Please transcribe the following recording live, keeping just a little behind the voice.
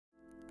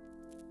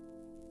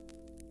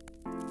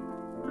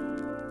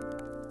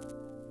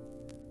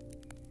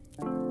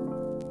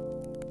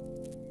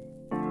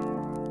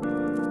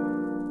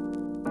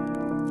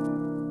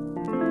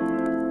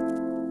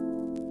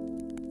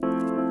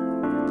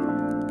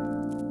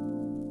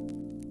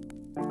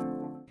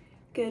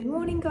Good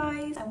morning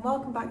guys, and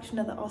welcome back to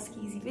another Ask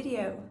Easy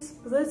video.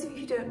 For those of you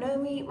who don't know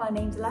me, my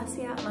name's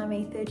Alessia and I'm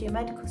a third year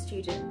medical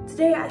student.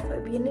 Today I thought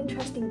it'd be an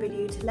interesting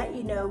video to let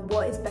you know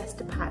what is best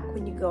to pack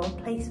when you go on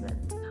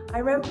placement. I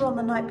remember on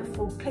the night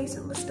before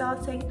placement was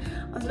starting,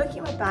 I was looking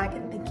at my bag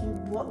and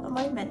thinking, what am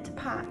I meant to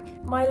pack?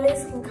 My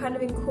list can kind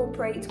of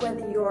incorporate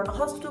whether you're on a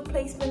hospital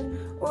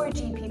placement or a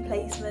GP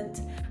placement,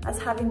 as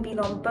having been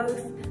on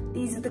both,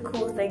 these are the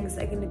core things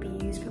that are going to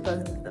be used for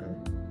both of them.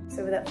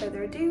 So without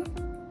further ado,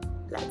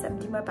 let's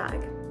empty my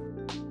bag.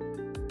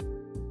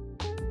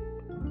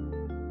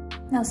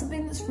 Now,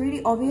 something that's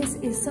really obvious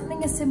is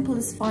something as simple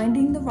as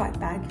finding the right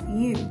bag for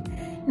you.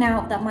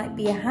 Now, that might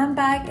be a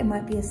handbag, it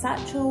might be a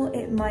satchel,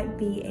 it might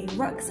be a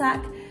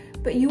rucksack,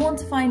 but you want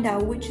to find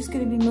out which is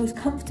going to be most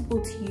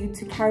comfortable to you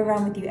to carry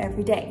around with you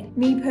every day.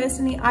 Me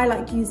personally, I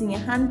like using a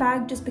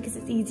handbag just because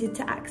it's easier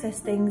to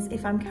access things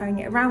if I'm carrying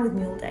it around with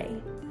me all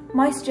day.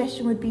 My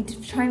suggestion would be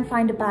to try and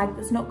find a bag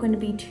that's not going to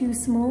be too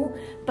small,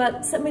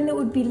 but something that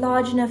would be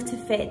large enough to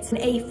fit an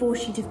A4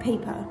 sheet of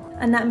paper.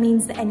 And that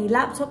means that any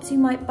laptops you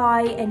might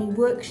buy, any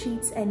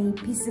worksheets, any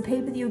pieces of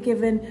paper that you're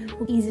given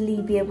will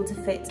easily be able to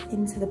fit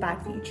into the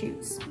bag that you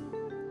choose.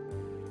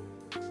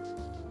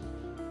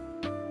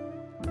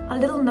 A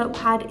little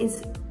notepad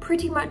is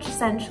pretty much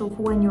essential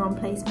for when you're on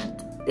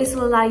placement. This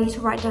will allow you to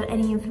write down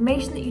any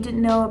information that you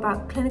didn't know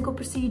about clinical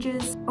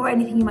procedures or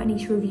anything you might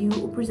need to review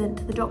or present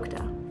to the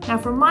doctor. Now,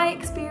 from my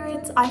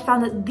experience, I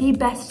found that the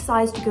best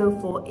size to go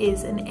for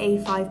is an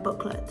A5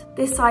 booklet.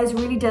 This size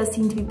really does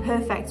seem to be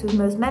perfect with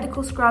most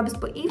medical scrubs,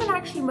 but even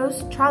actually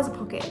most trouser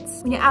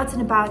pockets. When you're out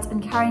and about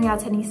and carrying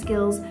out any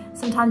skills,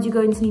 sometimes you're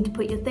going to need to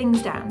put your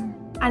things down.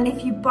 And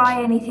if you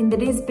buy anything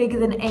that is bigger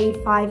than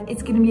A5,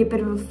 it's going to be a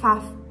bit of a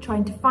faff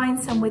trying to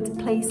find somewhere to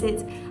place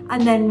it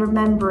and then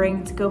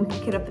remembering to go and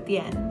pick it up at the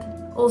end.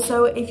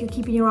 Also, if you're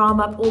keeping your arm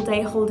up all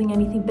day holding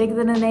anything bigger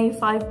than an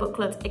A5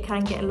 booklet, it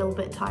can get a little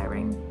bit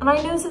tiring. And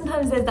I know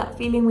sometimes there's that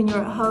feeling when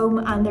you're at home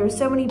and there are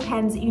so many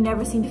pens that you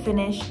never seem to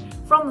finish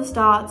from the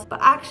start, but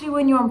actually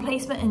when you're on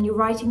placement and you're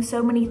writing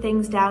so many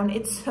things down,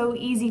 it's so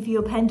easy for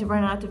your pen to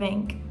run out of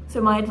ink. So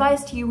my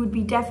advice to you would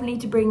be definitely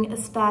to bring a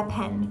spare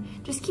pen.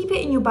 Just keep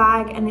it in your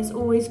bag, and it's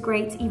always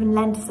great to even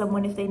lend to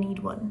someone if they need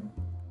one.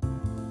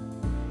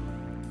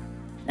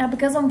 Now,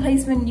 because on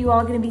placement you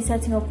are going to be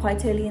setting off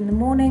quite early in the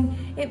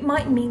morning, it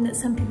might mean that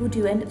some people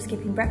do end up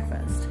skipping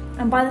breakfast.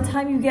 And by the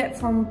time you get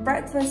from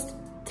breakfast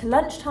to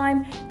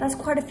lunchtime, that's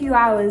quite a few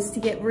hours to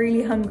get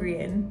really hungry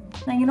in.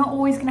 Now, you're not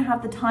always going to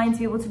have the time to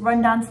be able to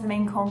run down to the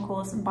main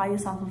concourse and buy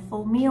yourself a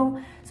full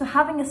meal, so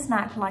having a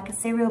snack like a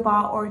cereal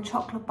bar or a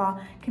chocolate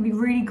bar can be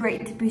really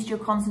great to boost your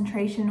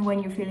concentration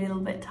when you're feeling a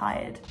little bit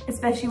tired.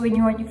 Especially when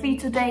you're on your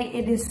feet all day,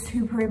 it is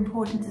super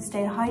important to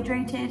stay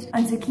hydrated,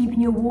 and so keeping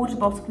your water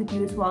bottle with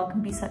you as well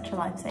can be such a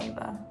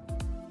lifesaver.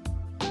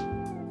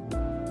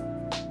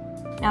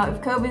 Now,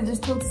 if COVID has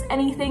taught us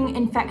anything,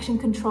 infection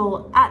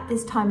control at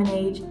this time and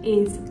age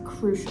is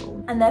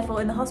crucial. And therefore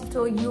in the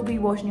hospital, you'll be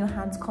washing your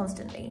hands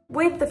constantly.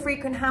 With the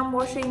frequent hand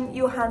washing,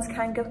 your hands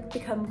can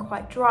become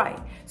quite dry.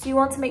 So you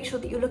want to make sure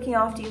that you're looking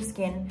after your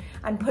skin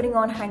and putting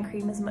on hand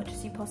cream as much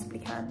as you possibly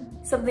can.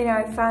 Something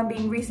I've found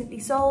being recently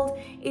sold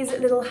is a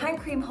little hand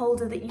cream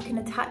holder that you can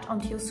attach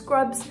onto your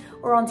scrubs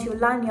or onto your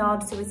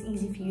lanyard so it's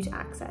easy for you to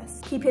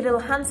access. Keep your little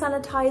hand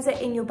sanitizer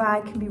in your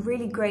bag can be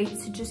really great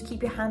to just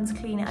keep your hands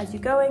clean as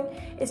you're going,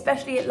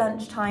 especially at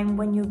lunchtime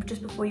when you're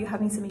just before you're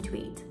having something to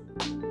eat.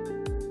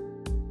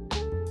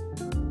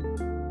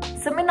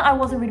 Something that I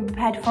wasn't really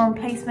prepared for on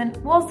placement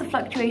was the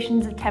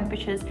fluctuations of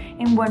temperatures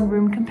in one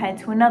room compared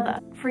to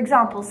another. For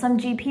example, some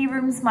GP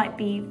rooms might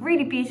be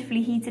really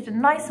beautifully heated and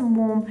nice and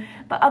warm,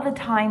 but other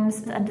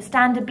times,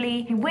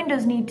 understandably,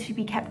 windows need to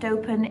be kept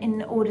open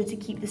in order to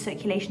keep the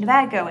circulation of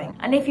air going.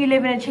 And if you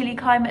live in a chilly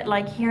climate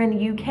like here in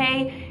the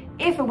UK,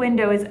 if a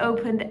window is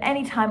opened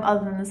any time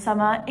other than the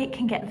summer, it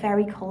can get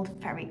very cold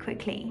very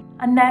quickly.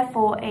 And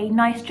therefore, a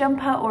nice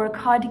jumper or a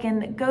cardigan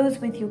that goes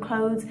with your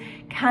clothes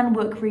can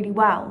work really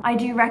well. I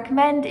do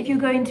recommend, if you're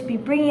going to be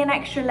bringing an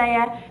extra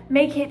layer,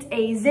 make it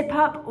a zip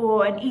up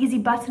or an easy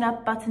button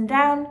up, button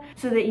down,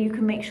 so that you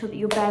can make sure that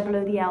you're bare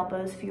below the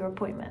elbows for your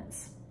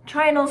appointments.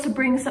 Try and also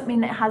bring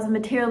something that has a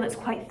material that's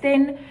quite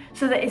thin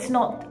so that it's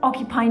not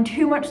occupying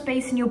too much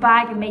space in your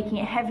bag and making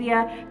it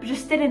heavier, but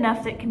just thin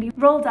enough that it can be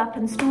rolled up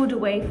and stored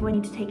away for when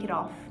you need to take it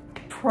off.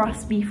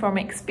 Trust me from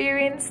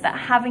experience that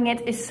having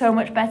it is so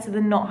much better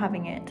than not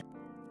having it.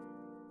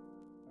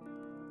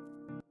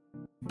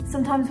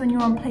 Sometimes when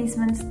you're on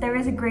placements, there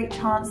is a great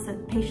chance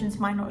that patients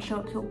might not show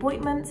up to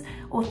appointments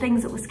or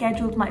things that were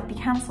scheduled might be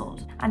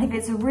cancelled. And if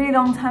it's a really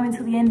long time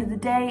until the end of the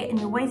day and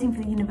you're waiting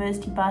for the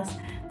university bus,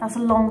 that's a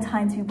long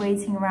time to be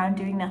waiting around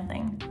doing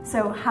nothing.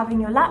 So having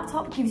your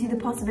laptop gives you the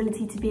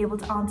possibility to be able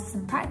to answer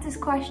some practice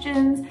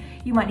questions,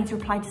 you might need to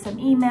reply to some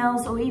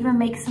emails or even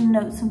make some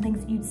notes on things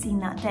that you'd seen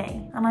that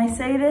day. And I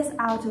say this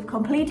out of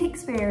complete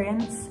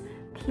experience.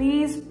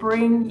 Please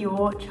bring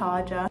your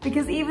charger,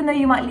 because even though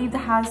you might leave the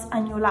house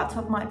and your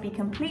laptop might be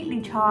completely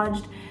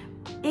charged,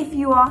 if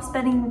you are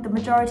spending the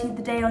majority of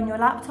the day on your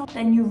laptop,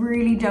 then you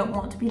really don't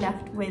want to be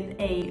left with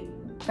a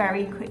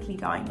very quickly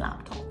dying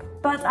laptop.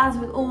 But as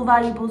with all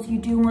valuables, you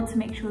do want to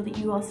make sure that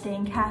you are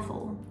staying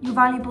careful. Your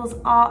valuables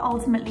are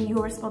ultimately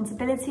your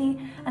responsibility,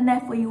 and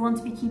therefore you want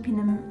to be keeping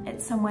them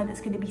at somewhere that's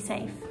going to be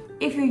safe.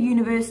 If your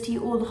university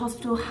or the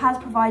hospital has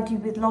provided you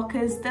with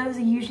lockers, those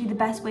are usually the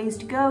best ways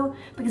to go,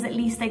 because at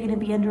least they're going to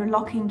be under a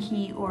locking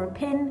key or a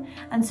pin,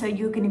 and so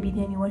you're going to be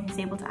the only one who's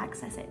able to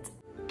access it.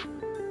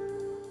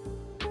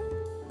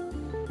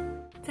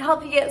 To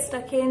help you get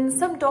stuck in,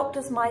 some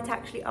doctors might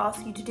actually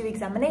ask you to do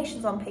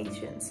examinations on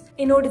patients.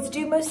 In order to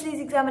do most of these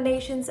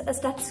examinations, a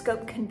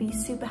stethoscope can be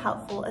super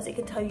helpful as it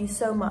can tell you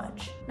so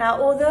much. Now,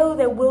 although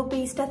there will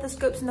be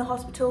stethoscopes in the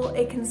hospital,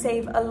 it can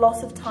save a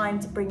lot of time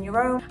to bring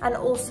your own, and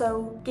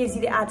also gives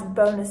you the added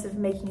bonus of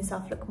making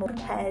yourself look more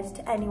prepared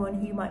to anyone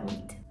who you might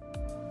meet.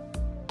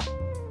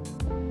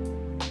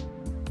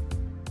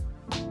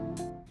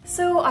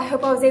 So I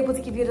hope I was able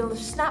to give you a little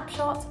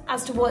snapshot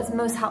as to what's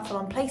most helpful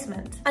on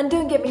placement. And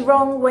don't get me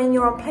wrong, when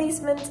you're on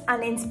placement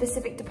and in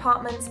specific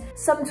departments,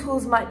 some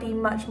tools might be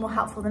much more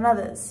helpful than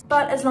others.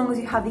 But as long as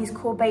you have these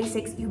core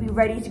basics, you'll be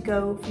ready to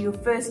go for your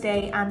first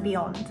day and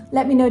beyond.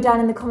 Let me know down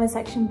in the comment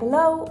section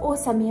below, or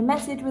send me a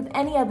message with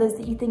any others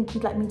that you think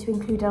you'd like me to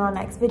include in our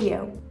next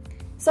video.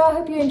 So I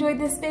hope you enjoyed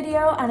this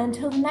video, and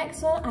until the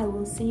next one, I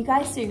will see you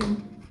guys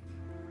soon.